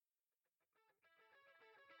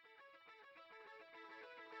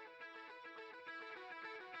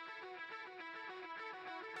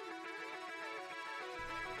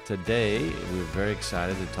today we're very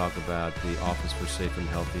excited to talk about the Office for Safe and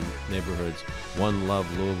Healthy Neighborhoods One Love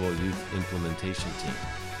Louisville Youth Implementation Team.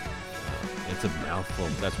 It's a mouthful.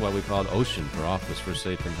 That's why we call it OSHN, for Office for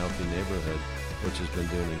Safe and Healthy Neighborhood, which has been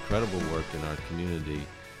doing incredible work in our community.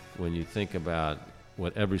 When you think about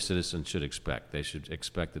what every citizen should expect, they should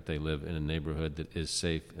expect that they live in a neighborhood that is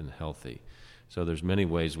safe and healthy. So there's many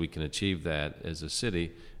ways we can achieve that as a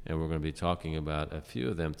city, and we're going to be talking about a few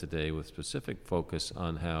of them today with specific focus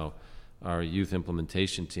on how our youth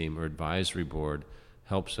implementation team or advisory board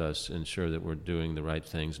helps us ensure that we're doing the right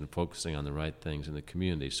things and focusing on the right things in the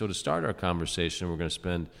community. So to start our conversation, we're going to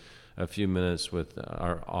spend a few minutes with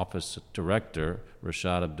our office director,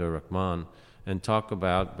 Rashaad Abdur-Rahman, and talk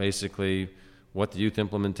about basically what the youth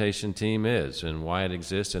implementation team is and why it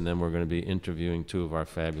exists, and then we're going to be interviewing two of our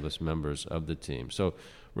fabulous members of the team. So,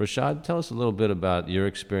 Rashaad, tell us a little bit about your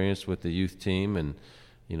experience with the youth team and,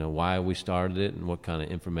 why we started it and what kind of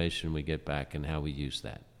information we get back and how we use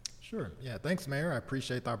that. Sure. Yeah, thanks, Mayor. I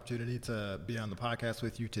appreciate the opportunity to be on the podcast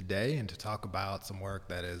with you today and to talk about some work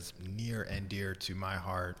that is near and dear to my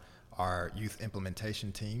heart, our youth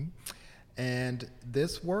implementation team. And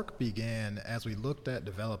this work began as we looked at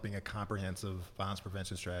developing a comprehensive violence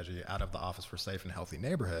prevention strategy out of the Office for Safe and Healthy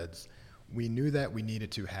Neighborhoods. We knew that we needed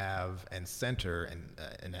to have and center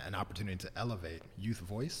an opportunity to elevate youth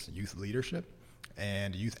voice, youth leadership,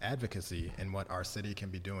 and youth advocacy in what our city can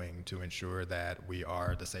be doing to ensure that we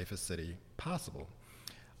are the safest city possible.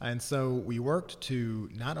 And so we worked to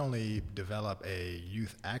not only develop a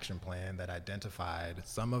youth action plan that identified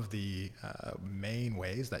some of the main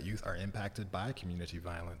ways that youth are impacted by community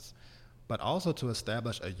violence, but also to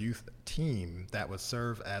establish a youth team that would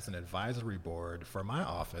serve as an advisory board for my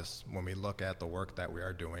office when we look at the work that we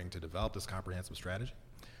are doing to develop this comprehensive strategy,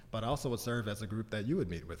 but also would serve as a group that you would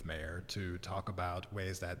meet with, Mayor, to talk about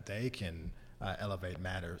ways that they can elevate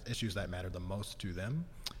issues that matter the most to them.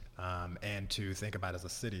 And to think about as a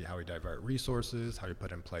city how we divert resources, how we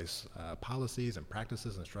put in place policies and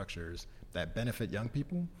practices and structures that benefit young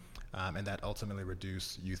people and that ultimately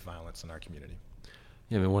reduce youth violence in our community.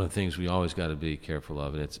 Yeah, I mean, one of the things we always got to be careful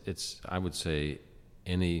of, and it's I would say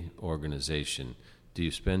any organization, do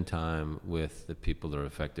you spend time with the people that are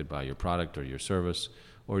affected by your product or your service,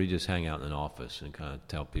 or do you just hang out in an office and kind of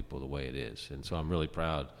tell people the way it is? And so I'm really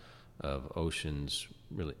proud of OSHN's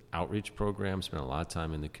really outreach program, spent a lot of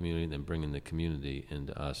time in the community, then bringing the community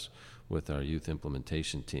into us with our youth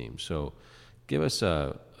implementation team. So give us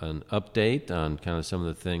an update on kind of some of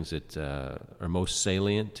the things that are most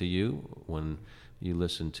salient to you when you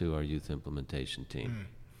listen to our youth implementation team.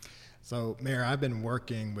 So, Mayor, I've been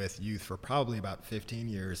working with youth for probably about 15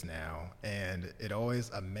 years now, and it always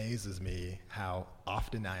amazes me how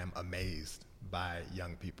often I am amazed by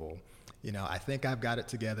young people. I think I've got it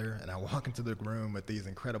together, and I walk into the room with these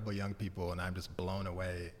incredible young people, and I'm just blown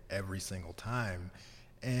away every single time.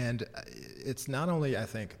 And it's not only, I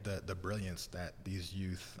think, the brilliance that these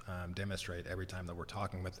youth demonstrate every time that we're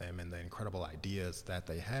talking with them and the incredible ideas that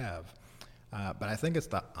they have, but I think it's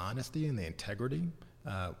the honesty and the integrity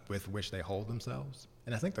with which they hold themselves.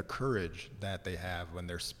 And I think the courage that they have when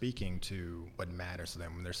they're speaking to what matters to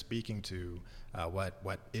them, when they're speaking to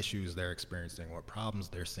what issues they're experiencing, what problems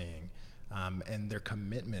they're seeing, and their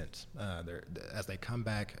commitment as they come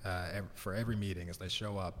back for every meeting, as they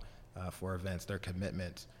show up for events, their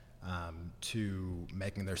commitment to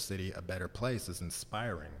making their city a better place is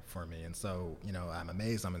inspiring for me. And so, I'm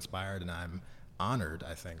amazed, I'm inspired, and I'm honored,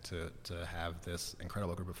 I think, to have this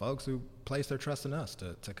incredible group of folks who place their trust in us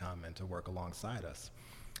to come and to work alongside us.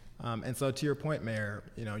 And so to your point, Mayor,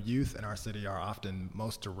 youth in our city are often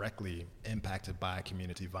most directly impacted by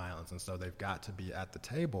community violence. And so they've got to be at the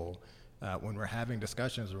table when we're having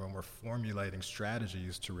discussions or when we're formulating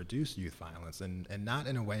strategies to reduce youth violence, and not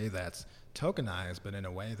in a way that's tokenized, but in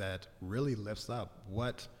a way that really lifts up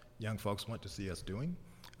what young folks want to see us doing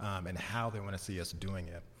and how they want to see us doing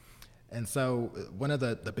it. And so one of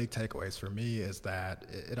the big takeaways for me is that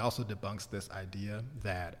it also debunks this idea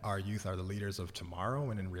that our youth are the leaders of tomorrow,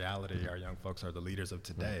 when in reality our young folks are the leaders of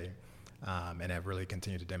today, and have really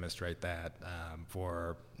continued to demonstrate that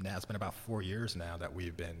for now. It's been about 4 years now that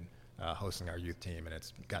we've been hosting our youth team, and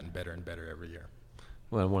it's gotten better and better every year.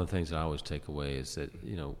 Well, one of the things I always take away is that,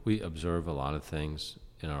 we observe a lot of things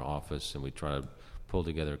in our office, and we try to pull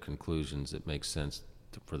together conclusions that make sense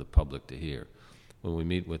for the public to hear. When we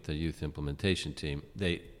meet with the youth implementation team,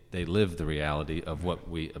 they live the reality of what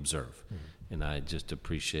we observe. Mm-hmm. And I just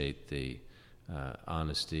appreciate the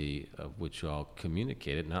honesty of which you all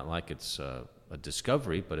communicate it, not like it's a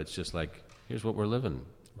discovery, but it's just like, here's what we're living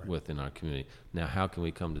with in our community. Now, how can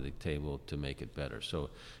we come to the table to make it better? So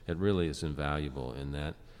it really is invaluable in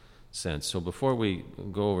that. sense. So before we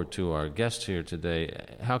go over to our guest here today,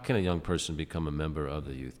 how can a young person become a member of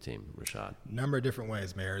the youth team, Rashaad? Number of different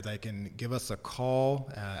ways, Mayor. They can give us a call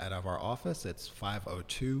out of our office. It's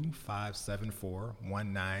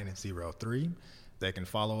 502-574-1903. They can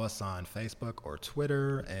follow us on Facebook or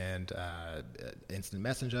Twitter and instant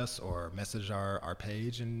message us or message our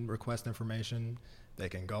page and request information. They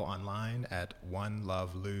can go online at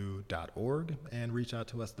onelovelou.org and reach out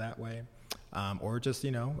to us that way. Or just,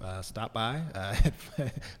 stop by at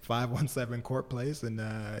 517 Court Place and,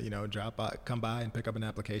 come by and pick up an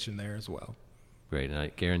application there as well. Great, and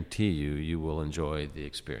I guarantee you will enjoy the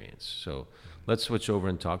experience. So let's switch over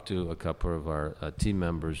and talk to a couple of our team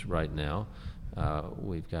members right now.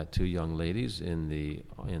 We've got two young ladies in the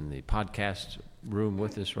podcast room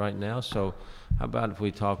with us right now. So how about if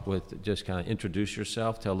we talk with, just kind of introduce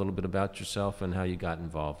yourself, tell a little bit about yourself and how you got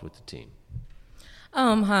involved with the team.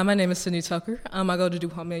 Hi, my name is Sydney Tucker. I go to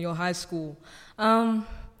DuPont Manual High School. How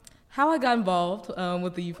I got involved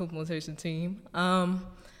with the youth implementation team,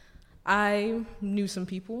 I knew some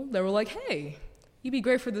people that were like, hey, you'd be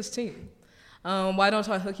great for this team. Why don't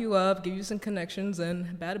I hook you up, give you some connections,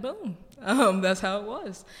 and bada boom. That's how it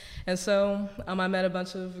was. And so I met a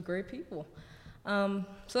bunch of great people. So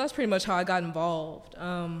that's pretty much how I got involved.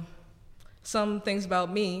 Some things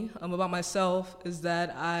about me, about myself, is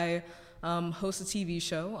that I host a TV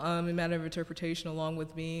show in Matter of Interpretation, along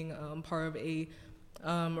with being part of a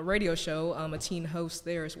radio show, a teen host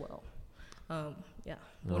there as well.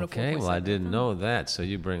 Okay, well, I didn't know that. So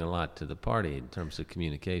you bring a lot to the party in terms of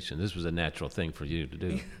communication. This was a natural thing for you to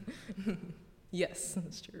do. Yes,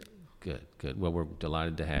 that's true. Good. Well, we're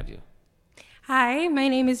delighted to have you. Hi, my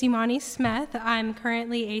name is Imani Smith. I'm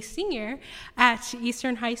currently a senior at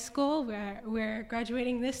Eastern High School. We're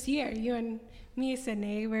graduating this year. You and me,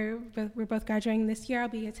 Sydney, we're both graduating this year. I'll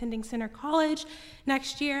be attending Center College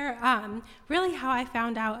next year. Really how I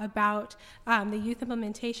found out about the youth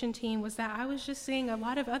implementation team was that I was just seeing a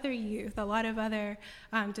lot of other youth, a lot of other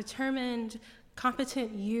determined,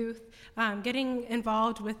 competent youth getting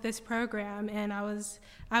involved with this program, and I was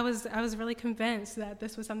really convinced that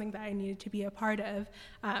this was something that I needed to be a part of.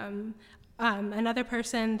 Another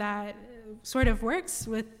person that sort of works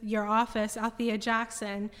with your office, Althea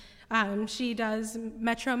Jackson, she does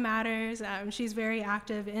Metro Matters. She's very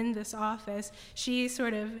active in this office. She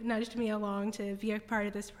sort of nudged me along to be a part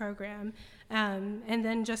of this program. And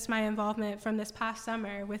then just my involvement from this past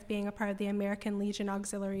summer with being a part of the American Legion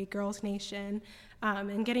Auxiliary Girls Nation,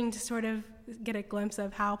 and getting to sort of get a glimpse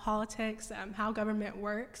of how politics, how government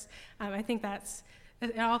works. I think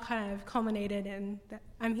it all kind of culminated in that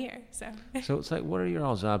I'm here. So it's like, what are your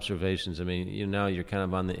all's observations? I mean, now you're kind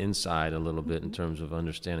of on the inside a little bit in terms of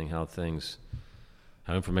understanding how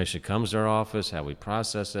information comes to our office, how we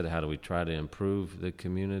process it, how do we try to improve the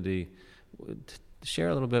community. Share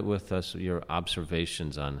a little bit with us your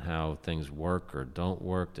observations on how things work or don't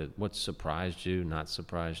work. What surprised you, not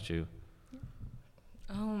surprised you?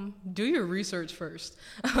 Do your research first.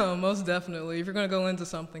 Most definitely. If you're going to go into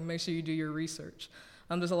something, make sure you do your research.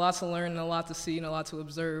 There's a lot to learn and a lot to see and a lot to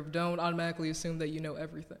observe. Don't automatically assume that you know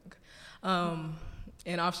everything.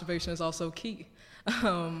 And observation is also key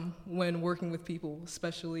when working with people,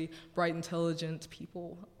 especially bright, intelligent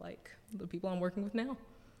people like the people I'm working with now.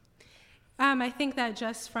 I think that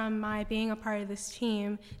just from my being a part of this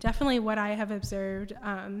team, definitely what I have observed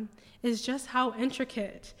is just how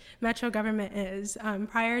intricate Metro government is.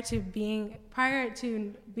 Prior to being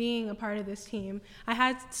a part of this team, I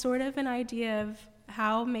had sort of an idea of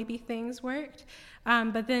how maybe things worked,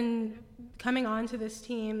 but then coming on to this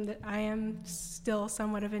team, I am still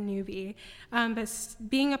somewhat of a newbie. But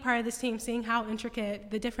being a part of this team, seeing how intricate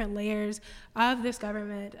the different layers of this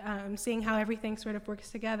government, seeing how everything sort of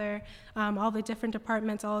works together, all the different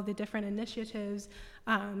departments, all of the different initiatives,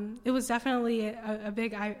 it was definitely a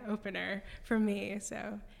big eye-opener for me.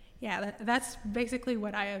 So yeah, that's basically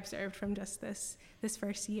what I observed from just this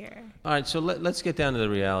first year. All right, so let's get down to the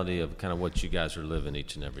reality of kind of what you guys are living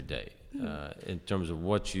each and every day. In terms of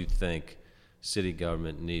what you think city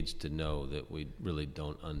government needs to know that we really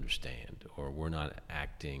don't understand, or we're not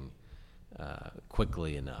acting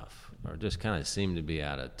quickly enough, or just kind of seem to be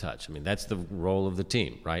out of touch. I mean, that's the role of the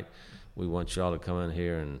team, right? We want y'all to come in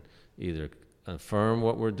here and either affirm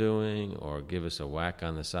what we're doing or give us a whack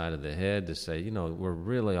on the side of the head to say, we're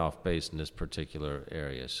really off base in this particular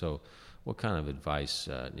area. So what kind of advice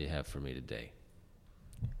do you have for me today?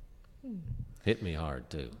 Hit me hard,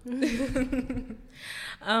 too.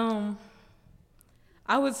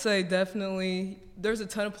 I would say definitely there's a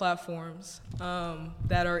ton of platforms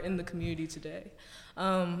that are in the community today.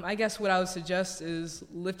 I guess what I would suggest is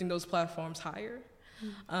lifting those platforms higher.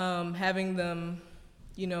 having them,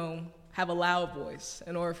 have a loud voice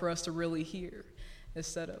in order for us to really hear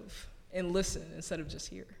and listen instead of just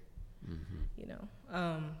hear.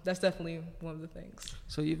 That's definitely one of the things.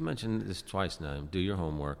 So you've mentioned this twice now. Do your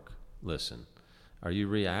homework, listen. Are you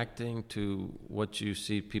reacting to what you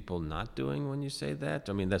see people not doing when you say that?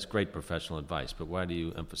 I mean, that's great professional advice, but why do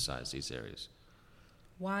you emphasize these areas?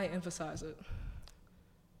 Why emphasize it?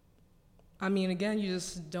 I mean, again, you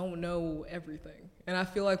just don't know everything. And I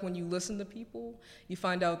feel like when you listen to people, you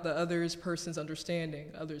find out the other person's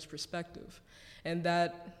understanding, other's perspective. And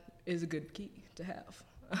that is a good key to have.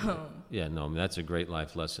 That's a great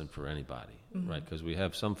life lesson for anybody, right? Because we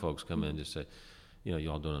have some folks come in and just say,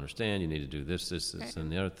 you all don't understand, you need to do this, right.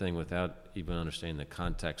 And the other thing without even understanding the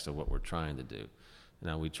context of what we're trying to do.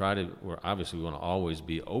 Now, we want to always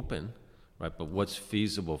be open, right? But what's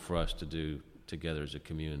feasible for us to do together as a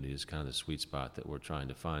community is kind of the sweet spot that we're trying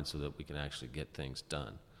to find so that we can actually get things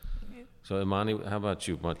done. Okay. So, Imani, how about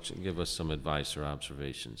you? Give us some advice or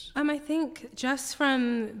observations. I think just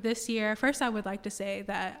from this year, first I would like to say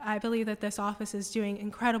that I believe that this office is doing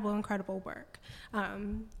incredible work.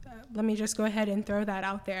 Let me just go ahead and throw that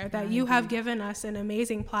out there, that you have given us an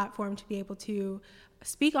amazing platform to be able to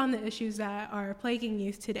speak on the issues that are plaguing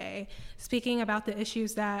youth today, speaking about the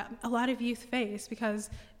issues that a lot of youth face, because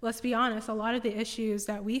let's be honest, a lot of the issues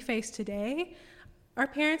that we face today, our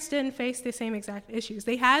parents didn't face the same exact issues.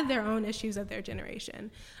 They had their own issues of their generation,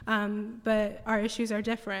 but our issues are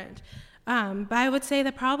different. But I would say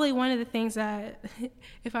that probably one of the things that,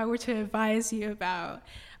 if I were to advise you about,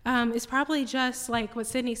 is probably just like what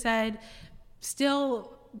Sydney said,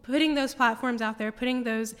 still putting those platforms out there, putting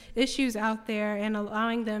those issues out there and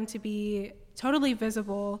allowing them to be totally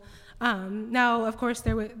visible. Now, of course,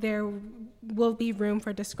 there will be room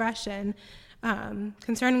for discretion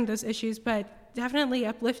concerning those issues, but definitely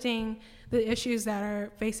uplifting the issues that are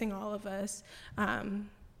facing all of us.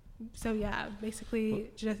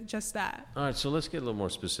 Basically just that. All right, so let's get a little more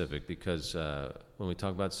specific, because when we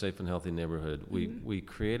talk about Safe and Healthy Neighborhood, we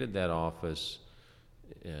created that office.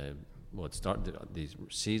 The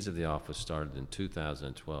seeds of the office started in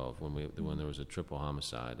 2012 when there was a triple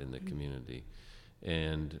homicide in the community,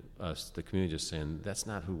 and the community just saying that's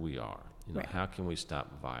not who we are. Right. How can we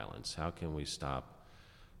stop violence? How can we stop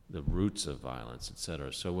the roots of violence, et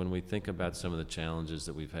cetera? So when we think about some of the challenges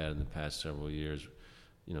that we've had in the past several years,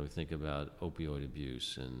 we think about opioid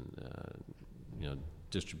abuse and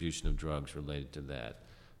distribution of drugs related to that.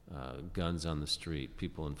 Guns on the street,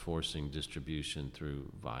 people enforcing distribution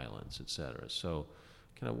through violence, et cetera. So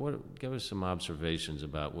give us some observations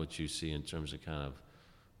about what you see in terms of kind of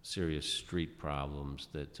serious street problems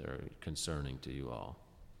that are concerning to you all.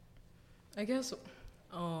 I guess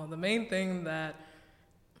the main thing that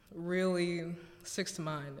really sticks to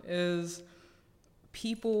mind is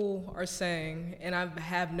people are saying, and I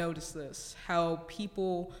have noticed this, how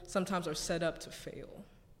people sometimes are set up to fail.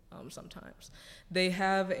 Sometimes they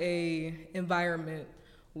have a environment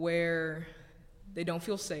where they don't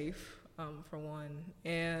feel safe, for one,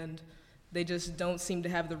 and they just don't seem to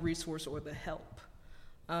have the resource or the help,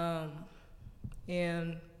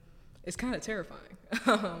 and it's kind of terrifying.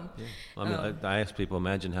 I ask people,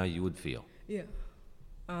 imagine how you would feel. Yeah.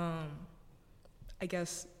 I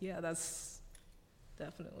guess, that's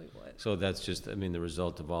definitely what. So that's just, the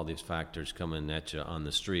result of all these factors coming at you on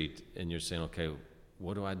the street, and you're saying, okay,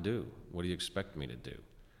 what do I do? What do you expect me to do?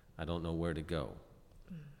 I don't know where to go.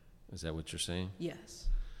 Is that what you're saying? Yes.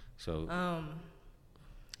 So,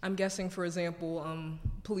 I'm guessing, for example,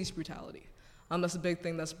 police brutality. That's a big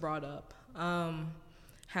thing that's brought up.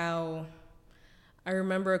 How I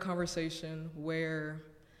remember a conversation where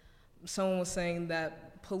someone was saying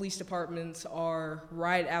that police departments are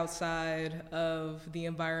right outside of the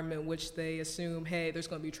environment which they assume, hey, there's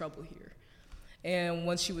going to be trouble here. And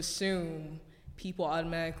once you assume, people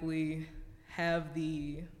automatically have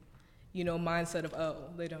the, mindset of, oh,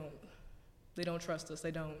 they don't trust us,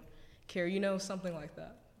 they don't care, something like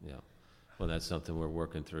that. Yeah. Well, that's something we're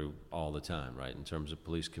working through all the time, right? In terms of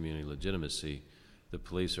police community legitimacy, the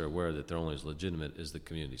police are aware that they're only as legitimate as the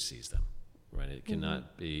community sees them, right? It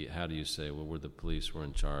cannot be, how do you say, well, we're the police, we're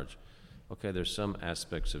in charge. Okay, there's some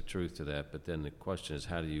aspects of truth to that, but then the question is,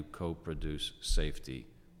 how do you co-produce safety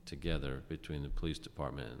together between the police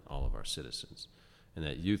department and all of our citizens? And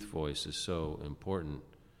that youth voice is so important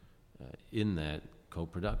in that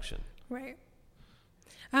co-production. Right.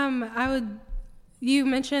 I would You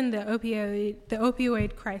mentioned the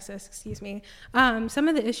opioid crisis, excuse me. Some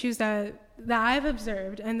of the issues that I've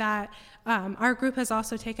observed and that our group has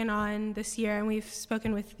also taken on this year, and we've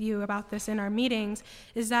spoken with you about this in our meetings,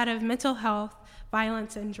 is that of mental health,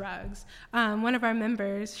 violence, and drugs. One of our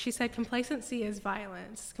members, she said complacency is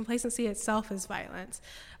violence. Complacency itself is violence.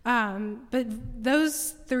 But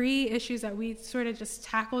those three issues that we sort of just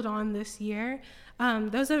tackled on this year,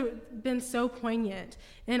 those have been so poignant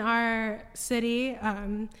in our city.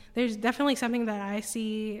 There's definitely something that I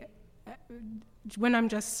see when I'm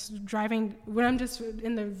just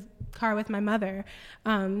in the car with my mother.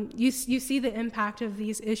 You see the impact of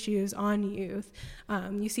these issues on youth.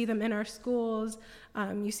 You see them in our schools.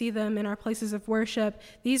 You see them in our places of worship.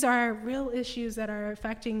 These are real issues that are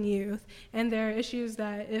affecting youth, and they're issues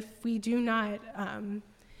that if we do not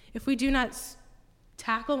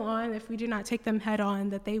tackle on, if we do not take them head on,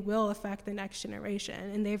 that they will affect the next generation,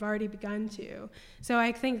 and they've already begun to. So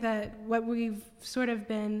I think that what we've sort of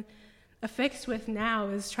been affixed with now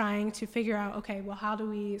is trying to figure out, okay, well, how do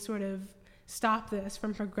we sort of stop this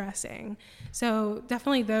from progressing? So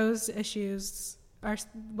definitely those issues are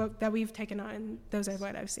that we've taken on. Those are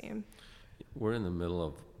what I've seen. We're in the middle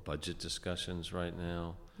of budget discussions right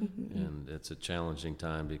now, and it's a challenging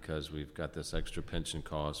time because we've got this extra pension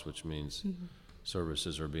cost, which means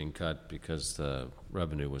services are being cut because the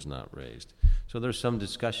revenue was not raised. So there's some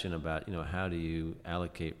discussion about, how do you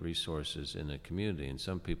allocate resources in a community? And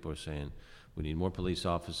some people are saying we need more police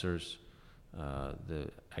officers. The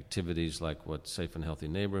activities like what Safe and Healthy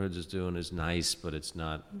Neighborhoods is doing is nice, but it's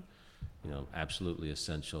not, absolutely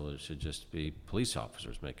essential. It should just be police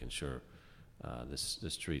officers making sure the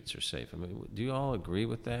streets are safe. I mean, do you all agree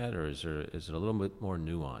with that, or is it a little bit more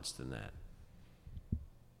nuanced than that?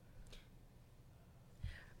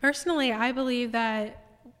 Personally, I believe that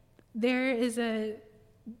there is a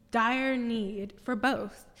dire need for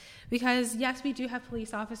both, because yes, we do have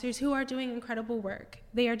police officers who are doing incredible work.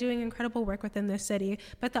 They are doing incredible work within this city,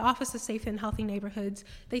 but the Office of Safe and Healthy Neighborhoods,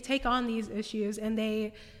 they take on these issues and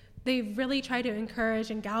they really try to encourage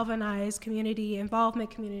and galvanize community involvement,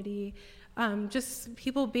 just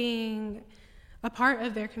people being a part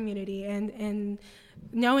of their community and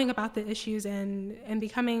knowing about the issues and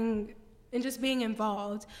becoming and just being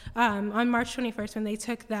involved. On March 21st, when they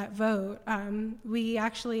took that vote, we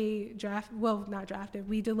actually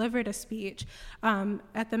we delivered a speech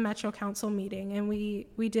at the Metro Council meeting, and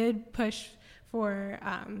we did push for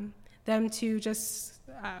them to just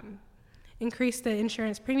increase the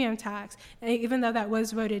insurance premium tax, and even though that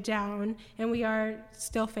was voted down, and we are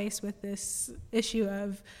still faced with this issue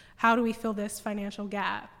of how do we fill this financial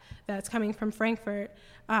gap that's coming from Frankfurt.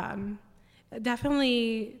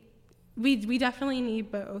 We definitely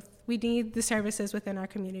need both. We need the services within our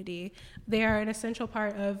community. They are an essential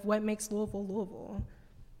part of what makes Louisville, Louisville.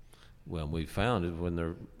 Well, we found it when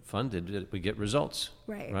they're funded, we get results.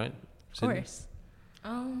 Right. Right? Of course.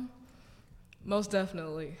 Most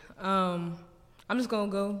definitely. I'm just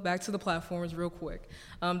going to go back to the platforms real quick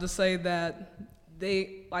to say that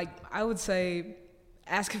I would say,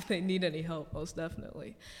 ask if they need any help, most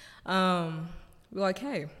definitely. Be like,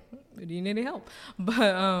 hey, do you need any help?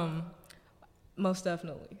 But most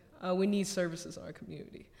definitely, we need services in our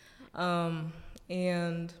community.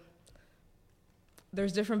 And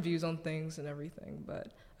there's different views on things and everything,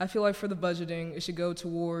 but I feel like for the budgeting, it should go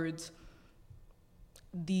towards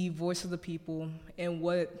the voice of the people and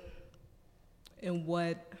what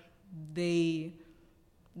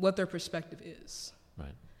their perspective is.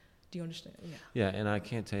 Right. Do you understand? Yeah. Yeah, and I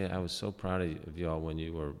can't tell you, I was so proud of y'all when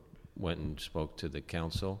you went and spoke to the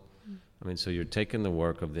council. I mean, so you're taking the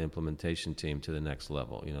work of the implementation team to the next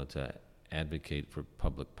level, to advocate for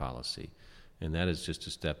public policy. And that is just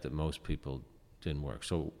a step that most people didn't work.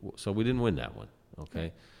 So we didn't win that one,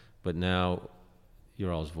 okay? But now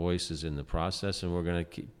your all's voice is in the process, and we're going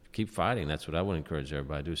to keep fighting. That's what I would encourage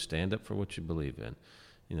everybody to do. Stand up for what you believe in.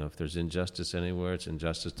 If there's injustice anywhere, it's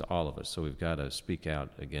injustice to all of us. So we've got to speak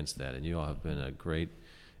out against that. And you all have been a great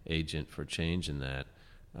agent for change in that.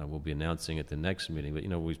 We'll be announcing at the next meeting. But,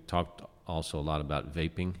 we've talked also a lot about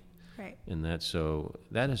vaping. Right. In that. So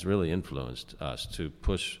that has really influenced us to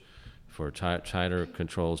push for tighter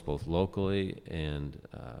controls both locally and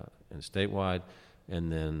statewide. And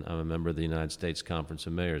then I'm a member of the United States Conference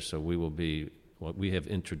of Mayors. So we have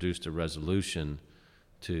introduced a resolution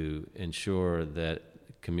to ensure that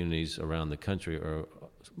communities around the country are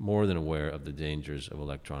more than aware of the dangers of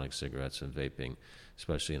electronic cigarettes and vaping,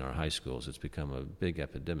 especially in our high schools. It's become a big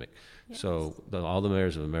epidemic. Yes. So all the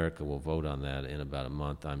mayors of America will vote on that in about a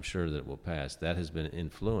month. I'm sure that it will pass. That has been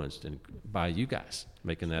influenced by you guys,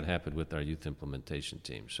 making that happen with our youth implementation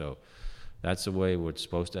team. So that's the way it's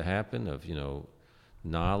supposed to happen, of,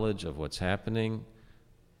 knowledge of what's happening,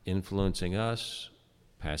 influencing us,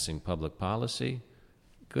 passing public policy.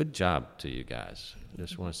 Good job to you guys. I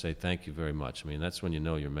just want to say thank you very much. I mean, that's when you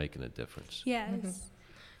know you're making a difference. Yes.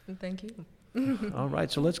 Thank you. All right,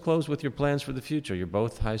 so let's close with your plans for the future. You're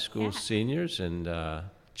both high school seniors, and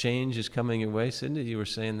change is coming your way. Cindy, you were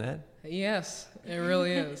saying that? Yes, it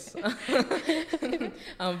really is.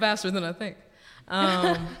 Faster than I think.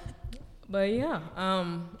 But yeah,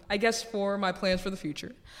 I guess for my plans for the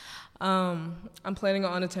future, I'm planning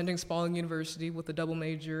on attending Spalding University with a double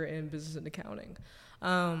major in business and accounting.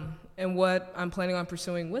 And what I'm planning on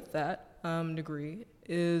pursuing with that degree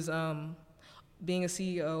is being a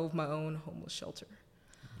CEO of my own homeless shelter.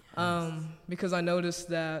 Because I noticed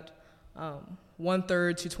that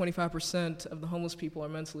 1/3 to 25% of the homeless people are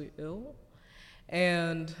mentally ill,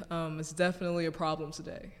 and it's definitely a problem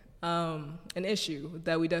today, an issue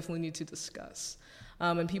that we definitely need to discuss.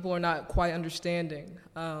 And people are not quite understanding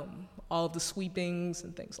all of the sweepings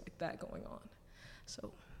and things like that going on.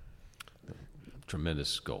 So,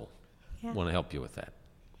 Tremendous goal. Yeah. Want to help you with that.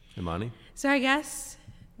 Imani? So I guess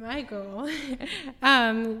my goal,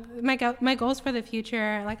 my goals for the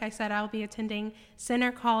future, like I said, I'll be attending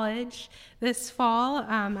Center College this fall.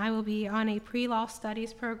 I will be on a pre-law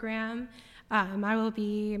studies program. I will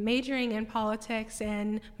be majoring in politics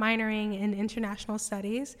and minoring in international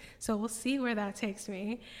studies. So we'll see where that takes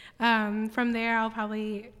me. From there, I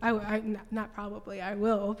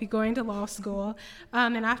will be going to law school.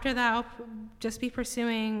 And after that, I'll just be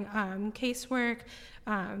pursuing casework,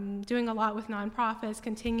 doing a lot with nonprofits,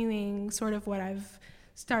 continuing sort of what I've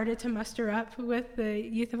started to muster up with the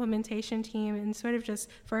youth implementation team, and sort of just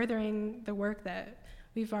furthering the work that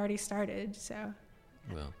we've already started. So.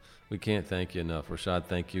 Well, we can't thank you enough. Rashaad,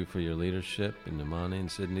 thank you for your leadership, and Imani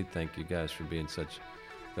and Sydney, thank you guys for being such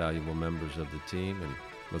valuable members of the team, and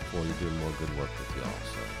look forward to doing more good work with y'all.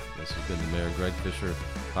 So this has been the Mayor Greg Fischer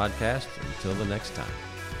podcast. Until the next time.